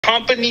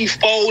Company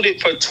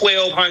folded for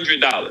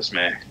 $1,200,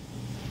 man.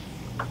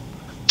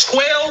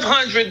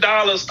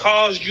 $1,200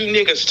 caused you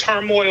niggas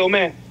turmoil,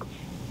 man.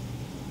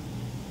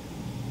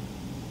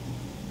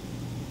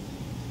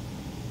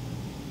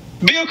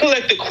 Bill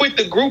Collector quit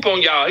the group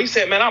on y'all. He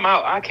said, man, I'm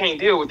out. I can't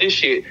deal with this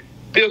shit.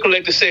 Bill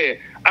Collector said,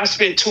 I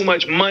spent too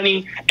much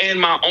money and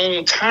my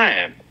own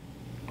time.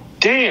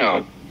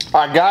 Damn.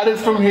 I got it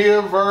from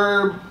here,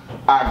 Verb.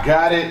 I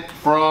got it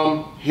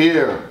from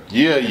here.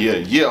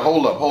 Yeah.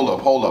 Hold up.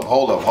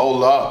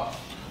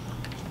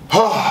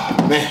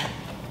 Oh, man.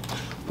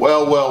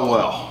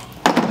 Well.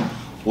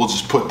 We'll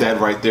just put that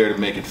right there to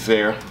make it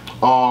fair.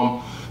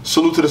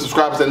 Salute to the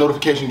subscribers, that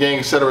notification gang,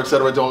 etc.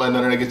 Don't let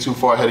none of that get too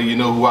far ahead of you.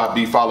 Know who I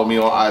be. Follow me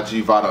on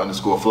IG,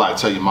 Vada_fly.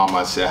 Tell your mama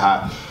I said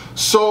hi.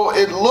 So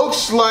it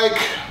looks like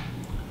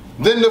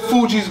then the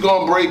Fuji's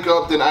gonna break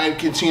up, then I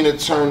continue to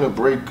turn to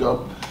break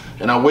up.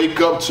 And I wake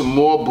up to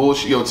more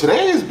bullshit. Yo,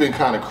 today has been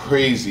kind of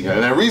crazy.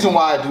 And the reason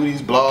why I do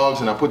these blogs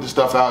and I put this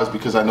stuff out is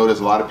because I know there's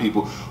a lot of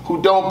people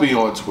who don't be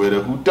on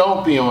Twitter, who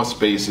don't be on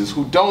Spaces,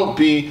 who don't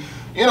be,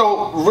 you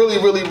know,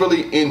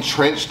 really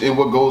entrenched in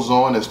what goes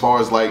on as far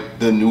as like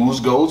the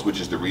news goes, which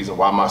is the reason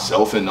why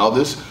myself and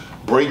others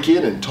break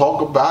it and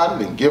talk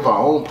about it and give our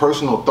own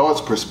personal thoughts,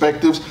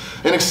 perspectives,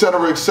 and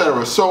etc.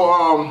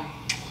 So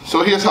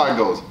here's how it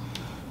goes.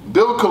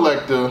 Bill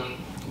Collector,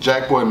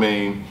 Jackboy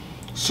Maine,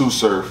 Sue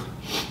Surf,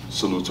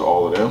 salute to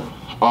all of them.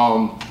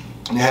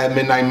 They had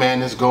Midnight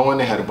Madness going.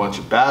 They had a bunch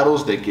of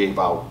battles. They gave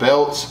out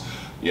belts.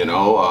 You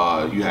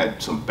know, you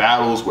had some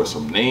battles where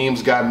some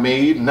names got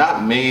made.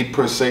 Not made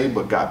per se,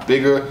 but got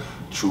bigger.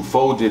 True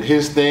Foe did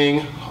his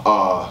thing.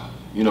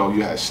 You know,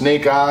 you had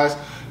Snake Eyes.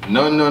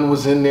 None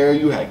was in there.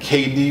 You had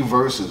KD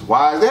versus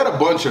Wise. They had a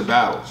bunch of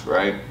battles,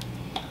 right?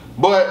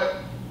 But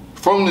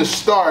from the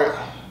start,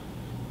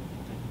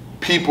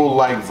 people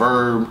like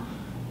Verb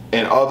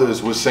and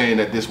others were saying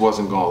that this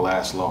wasn't going to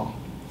last long.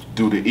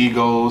 Due to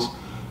egos,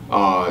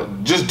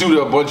 just due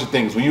to a bunch of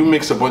things. When you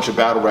mix a bunch of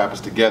battle rappers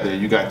together,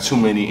 you got too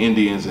many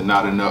Indians and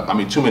not enough,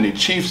 too many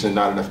Chiefs and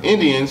not enough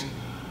Indians,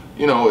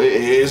 you know,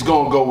 it's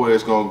going to go where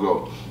it's going to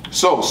go.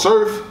 So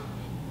Surf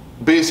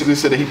basically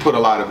said that he put a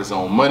lot of his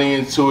own money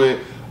into it.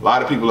 A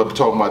lot of people are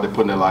talking about they're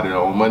putting a lot of their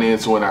own money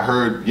into it. And I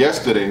heard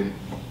yesterday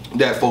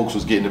that folks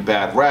was getting a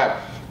bad rap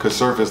because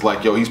Surf is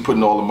like, yo, he's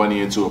putting all the money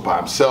into it by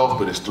himself,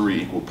 but it's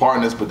 3 equal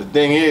partners. But the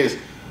thing is,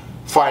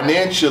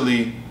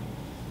 financially,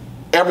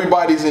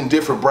 everybody's in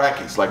different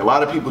brackets. Like a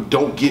lot of people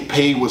don't get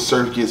paid what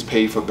Surf gets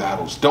paid for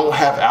battles, don't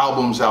have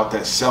albums out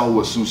that sell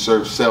what Sue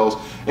Surf sells,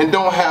 and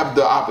don't have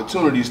the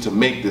opportunities to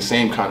make the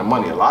same kind of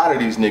money. A lot of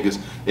these niggas,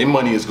 their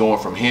money is going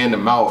from hand to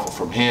mouth or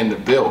from hand to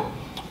bill.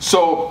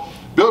 So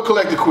Bill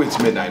Collector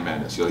quits Midnight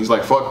Madness. Yo, he's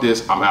like, fuck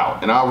this, I'm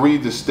out. And I'll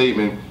read the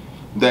statement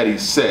that he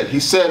said. He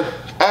said,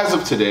 as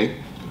of today,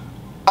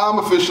 I'm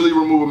officially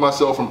removing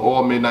myself from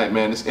all Midnight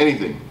Madness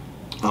anything.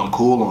 I'm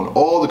cool on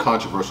all the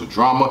controversial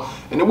drama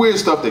and the weird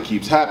stuff that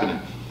keeps happening.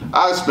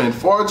 I spend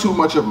far too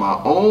much of my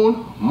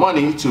own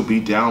money to be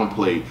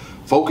downplayed,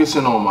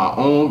 focusing on my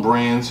own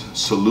brands.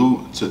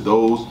 Salute to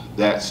those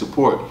that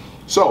support.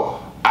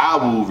 So I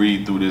will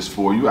read through this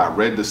for you. I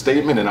read the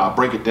statement and I'll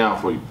break it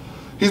down for you.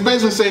 He's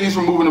basically saying he's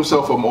removing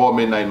himself from all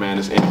Midnight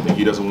Madness anything.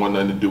 He doesn't want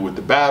nothing to do with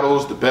the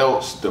battles, the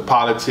belts, the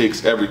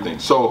politics, everything.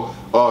 So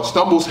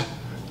Stumbles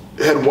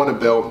had won a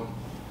belt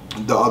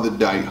the other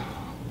day,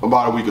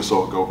 about a week or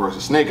so ago,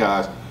 versus Snake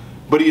Eyes,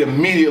 but he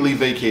immediately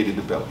vacated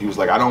the belt. He was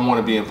like, I don't want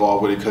to be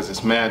involved with it because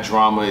it's mad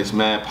drama, it's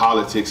mad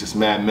politics, it's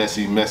mad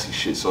messy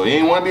shit. So he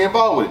didn't want to be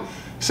involved with it.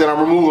 He said,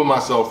 I'm removing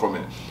myself from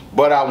it,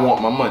 but I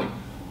want my money.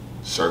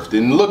 Surf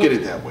didn't look at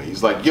it that way.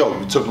 He's like, yo,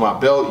 you took my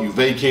belt, you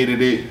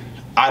vacated it,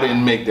 I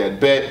didn't make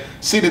that bet.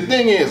 See, the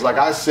thing is, like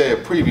I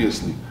said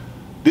previously,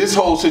 this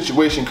whole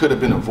situation could have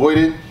been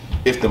avoided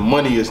if the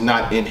money is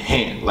not in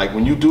hand. Like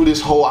when you do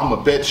this whole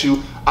I'ma bet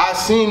you, I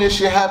seen this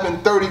shit happen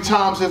 30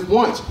 times if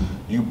once.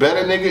 You bet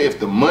a nigga if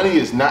the money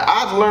is not,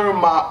 I've learned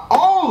my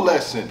own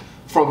lesson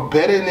from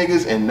betting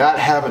niggas and not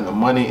having the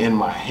money in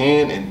my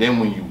hand, and then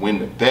when you win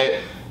the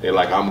bet, they're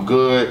like, I'm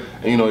good.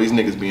 And you know, these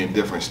niggas be in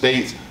different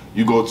states.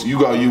 What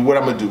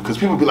I'm gonna do? Because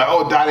people be like,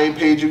 oh, Dot ain't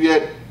paid you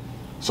yet.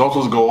 So I'm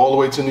supposed to go all the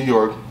way to New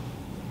York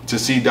to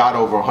see Dot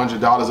over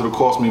 $100. It'll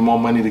cost me more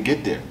money to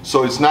get there.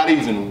 So it's not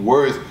even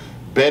worth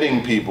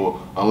betting people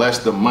unless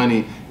the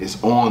money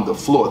is on the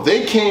floor.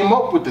 They came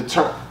up with the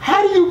term.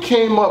 How do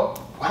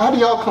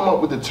y'all come up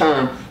with the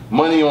term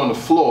money on the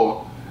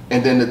floor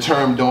and then the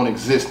term don't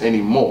exist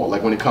anymore?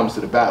 Like when it comes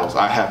to the battles,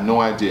 I have no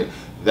idea.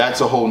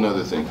 That's a whole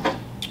nother thing.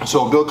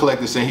 So Bill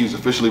Collector saying he's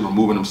officially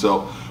removing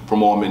himself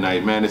from all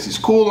Midnight Madness. He's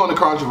cool on the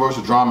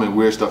controversial drama and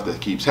weird stuff that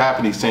keeps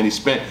happening. He's saying he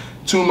spent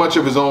too much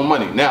of his own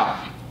money.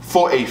 Now,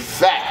 for a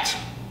fact,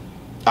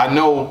 I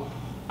don't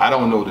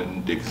know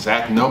the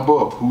exact number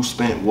of who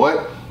spent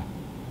what,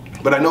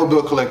 but I know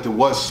Bill Collector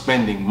was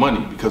spending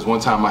money because one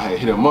time I had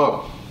hit him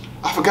up.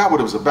 I forgot what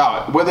it was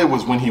about, whether it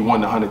was when he won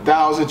the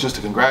 100,000 just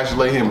to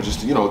congratulate him or just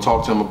to,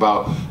 talk to him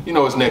about,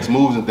 his next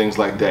moves and things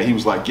like that. He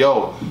was like,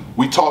 yo,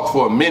 we talked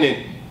for a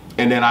minute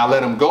And then I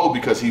let him go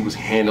because he was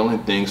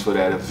handling things for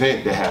that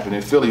event that happened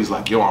in Philly. He's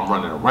like, yo, I'm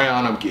running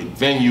around, I'm getting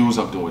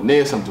venues, I'm doing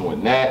this, I'm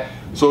doing that.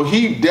 So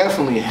he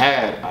definitely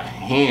had a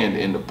hand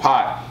in the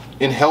pot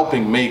in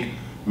helping make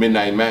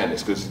Midnight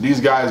Madness, because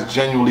these guys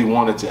genuinely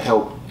wanted to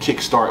help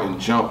kickstart and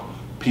jump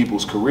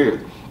people's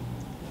careers.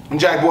 And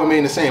Jack Boy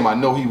made the same. I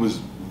know he was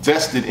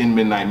vested in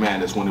Midnight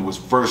Madness when it was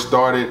first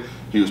started.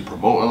 He was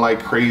promoting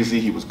like crazy.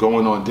 He was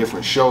going on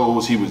different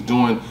shows. He was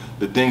doing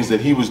the things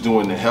that he was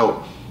doing to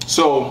help.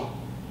 So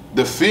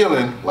the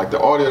feeling, like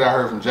the audio that I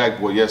heard from Jack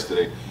Boy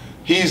yesterday,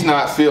 he's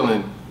not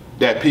feeling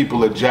that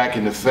people are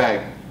jacking the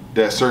fact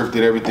that Surf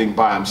did everything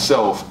by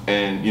himself,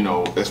 and you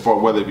know, as far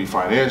whether it be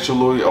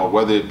financially or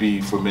whether it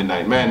be for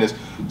Midnight Madness.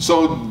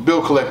 So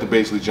Bill Collector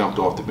basically jumped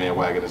off the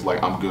bandwagon. It's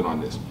like, I'm good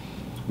on this.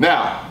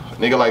 Now, a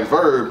nigga like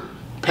Verb,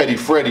 Petty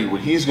Freddy,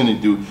 what he's gonna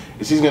do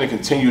is he's gonna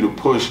continue to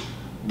push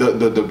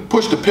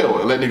the pill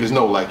and let niggas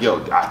know, like,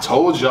 yo, I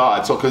told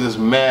y'all, because it's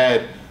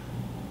mad.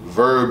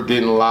 Verb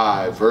didn't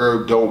lie.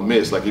 Verb don't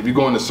miss. Like, if you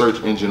go in the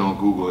search engine on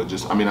Google and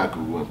just, I mean not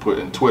Google, and put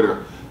in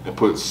Twitter and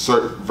put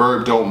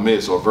Verb don't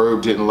miss or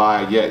Verb didn't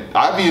lie yet.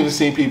 I've even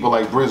seen people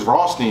like Briz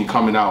Rothstein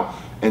coming out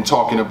and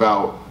talking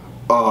about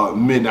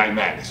Midnight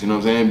Madness. You know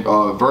what I'm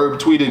saying? Verb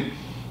tweeted,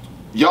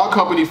 y'all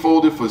company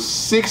folded for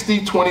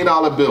 60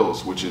 $20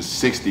 bills, which is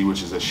 60,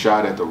 which is a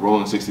shot at the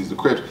Rolling 60s, the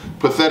Crips.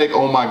 Pathetic.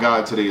 Oh my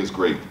God, today is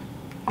great.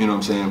 You know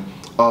what I'm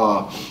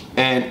saying?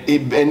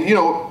 And you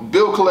know,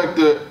 Bill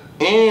Collector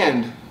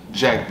and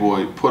Jack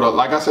Boy put up,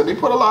 like I said, they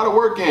put a lot of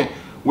work in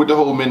with the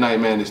whole Midnight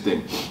Madness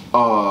thing.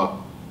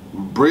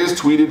 Briz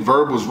tweeted,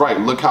 Verb was right.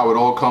 Look how it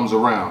all comes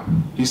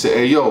around. He said,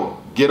 hey,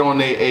 yo, get on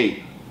their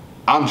A.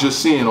 I'm just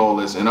seeing all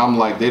this, and I'm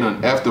like, they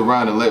done effed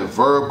around and let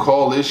Verb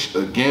call this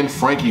again.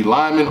 Frankie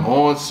Lyman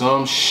on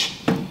some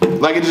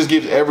like, it just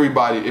gives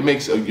everybody, it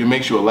makes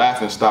you a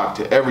laughing stock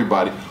to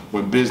everybody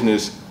when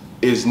business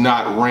is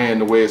not ran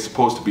the way it's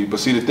supposed to be. But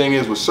see, the thing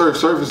is with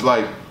Surf is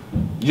like,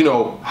 you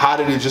know, how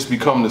did it just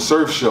become the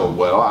Surf Show?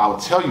 Well, I'll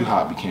tell you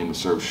how it became the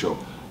Surf Show.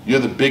 You're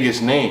the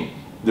biggest name.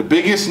 The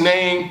biggest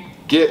name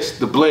gets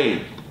the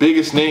blame. The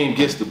biggest name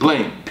gets the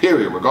blame,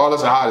 period,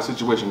 regardless of how the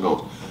situation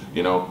goes.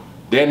 You know,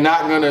 they're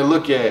not gonna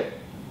look at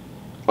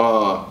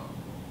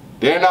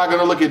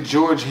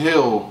George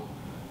Hill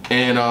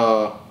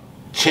and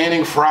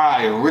Channing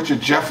Frye and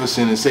Richard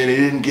Jefferson and say they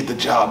didn't get the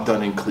job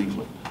done in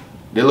Cleveland.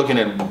 They're looking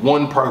at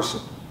one person,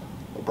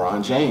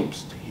 LeBron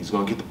James. He's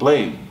gonna get the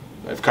blame.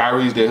 If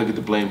Kyrie's there, he'll get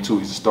the blame too.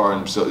 He's a star in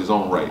himself, his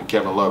own right.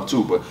 Kevin Love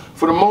too. But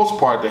for the most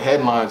part, the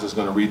headlines is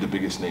going to read the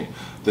biggest name.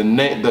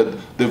 The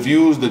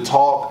views, the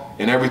talk,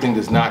 and everything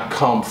does not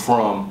come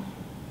from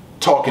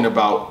talking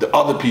about the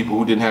other people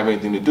who didn't have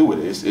anything to do with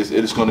it.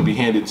 It's going to be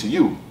handed to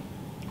you.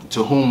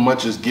 To whom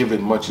much is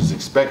given, much is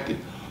expected.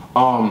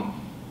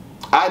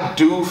 I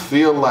do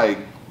feel like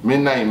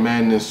Midnight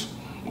Madness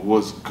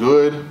was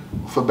good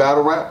for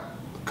battle rap,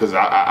 because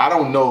I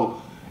don't know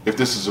if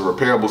this is a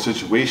repairable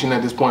situation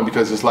at this point,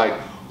 because it's like,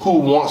 who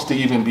wants to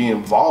even be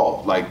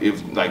involved? Like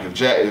if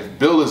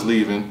Bill is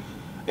leaving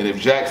and if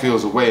Jack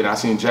feels away, and I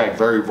seen Jack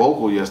very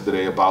vocal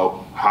yesterday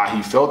about how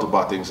he felt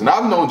about things, and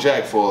I've known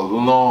Jack for a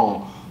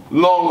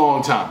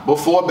long time,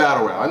 before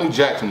battle rap. I knew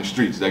Jack from the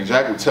streets. Like,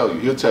 Jack will tell you,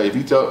 he'll tell you,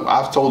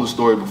 I've told the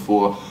story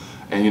before,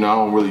 and you know, I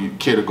don't really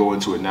care to go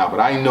into it now, but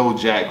I know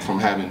Jack from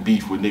having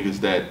beef with niggas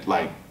that,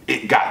 like,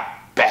 it got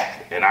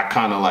bad, and I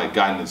kind of like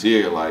got in his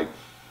ear, like,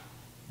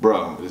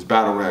 bro, this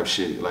battle rap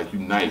shit, like, you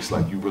nice,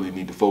 like, you really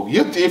need to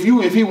focus. If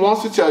he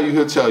wants to tell you,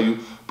 he'll tell you.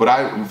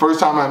 But first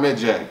time I met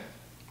Jack,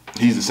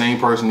 he's the same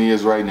person he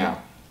is right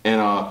now. And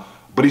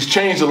but he's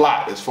changed a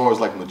lot as far as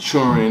like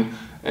maturing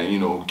and, you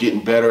know,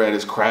 getting better at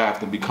his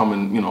craft and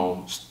becoming, you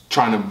know,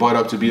 trying to butt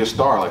up to be a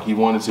star. Like, he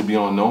wanted to be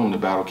unknown to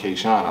battle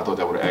K-Shine. I thought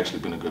that would have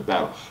actually been a good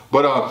battle.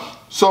 But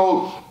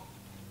so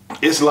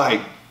it's like,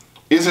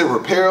 is it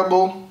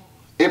repairable?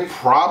 It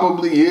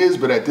probably is,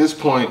 but at this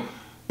point,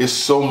 it's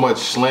so much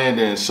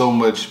slander and so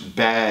much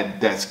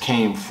bad that's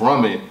came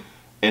from it.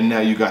 And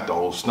now you got the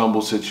whole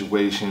Stumble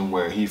situation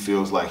where he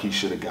feels like he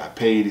should have got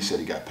paid. He said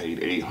he got paid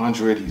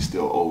 $800. He's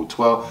still owed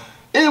 $12.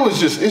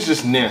 It's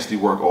just nasty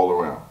work all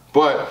around.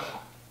 But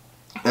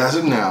as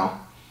of now,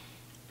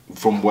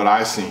 from what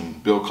I've seen,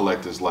 Bill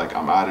Collector's like,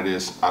 I'm out of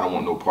this. I don't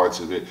want no parts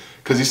of it.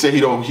 Because he said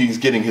he's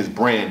getting his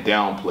brand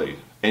downplayed.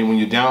 And when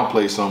you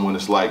downplay someone,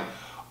 it's like,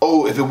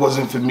 oh, if it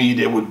wasn't for me,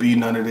 there would be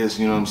none of this,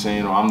 you know what I'm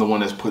saying? Or I'm the one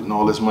that's putting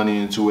all this money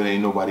into it,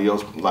 ain't nobody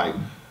else. Like,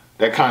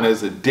 that kind of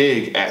is a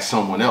dig at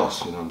someone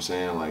else, you know what I'm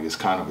saying? Like, it's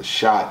kind of a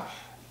shot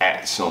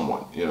at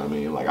someone, you know what I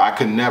mean? Like, I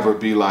could never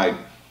be like,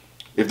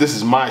 if this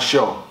is my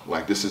show,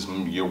 like,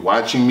 you're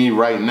watching me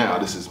right now,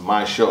 this is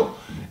my show.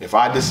 If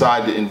I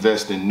decide to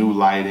invest in new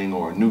lighting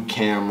or a new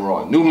camera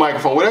or a new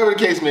microphone, whatever the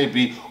case may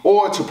be,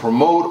 or to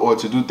promote or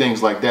to do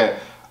things like that,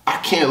 I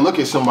can't look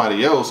at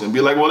somebody else and be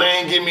like, well, they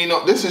ain't give me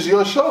no, this is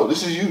your show.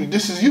 This is you.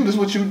 This is you. This is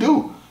what you do. You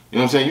know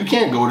what I'm saying? You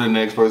can't go to the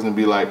next person and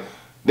be like,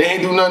 they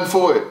ain't do nothing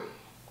for it.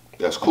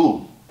 That's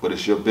cool, but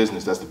it's your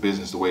business. That's the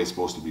business the way it's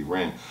supposed to be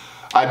ran.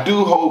 I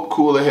do hope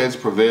cooler heads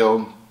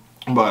prevail,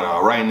 but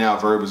right now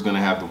Verb is going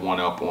to have the one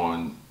up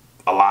on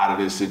a lot of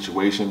this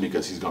situation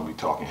because he's gonna be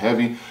talking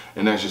heavy,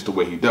 and that's just the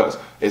way he does.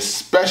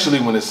 Especially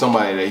when it's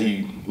somebody that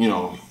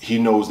he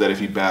knows that if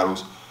he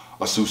battles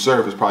a Sue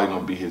Surf, it's probably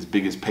gonna be his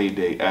biggest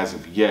payday as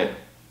of yet.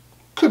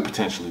 Could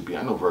potentially be.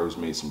 I know Verve's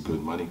made some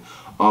good money,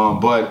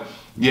 but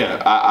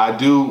yeah, I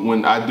do.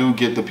 When I do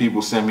get the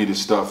people send me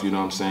this stuff, you know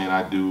what I'm saying,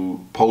 I do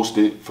post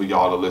it for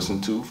y'all to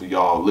listen to, for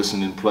y'all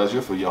listening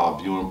pleasure, for y'all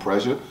viewing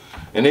pleasure.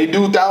 And they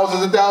do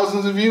thousands and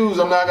thousands of views,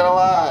 I'm not gonna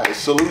lie.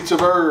 Salute to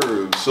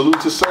Verve, salute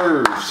to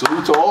Serve,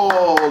 salute to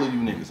all of you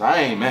niggas. I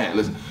ain't mad.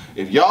 Listen,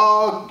 if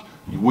y'all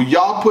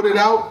put it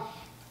out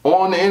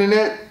on the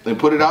internet and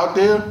put it out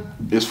there,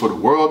 it's for the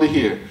world to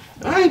hear.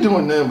 I ain't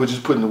doing nothing but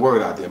just putting the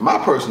word out there. My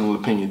personal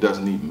opinion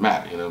doesn't even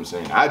matter, you know what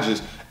I'm saying?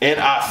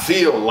 I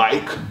feel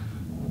like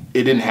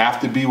it didn't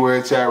have to be where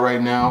it's at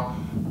right now,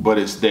 but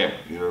it's there,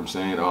 you know what I'm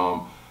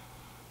saying?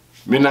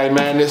 Midnight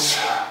Madness,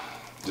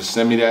 just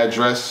send me the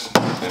address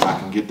and I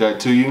can get that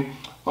to you.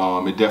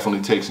 It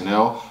definitely takes an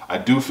L. I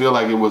do feel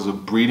like it was a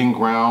breeding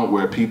ground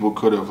where people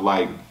could have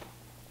like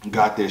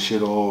got their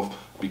shit off,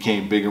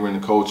 became bigger in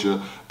the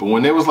culture. But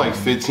when there was like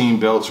 15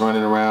 belts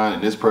running around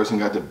and this person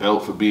got the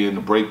belt for being the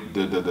break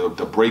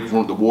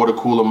room, the water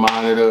cooler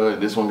monitor,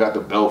 and this one got the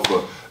belt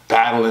for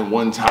battling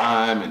one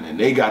time, and then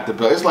they got the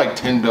belt. It's like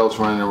 10 belts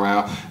running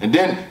around. And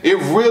then it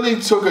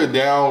really took a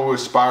downward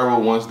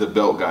spiral once the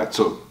belt got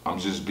took. I'm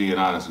just being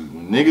honest with you.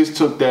 When niggas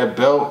took that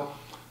belt,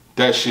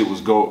 that shit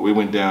it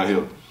went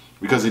downhill.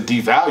 Because it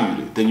devalued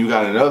it. Then you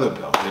got another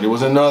belt. And it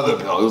was another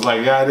belt. It was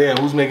like, goddamn,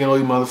 who's making all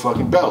these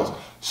motherfucking belts?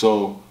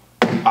 So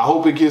I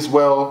hope it gets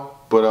well,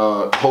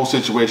 but whole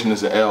situation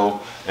is an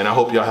L, and I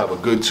hope y'all have a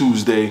good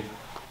Tuesday.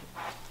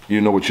 You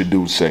know what your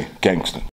dudes say, gangster.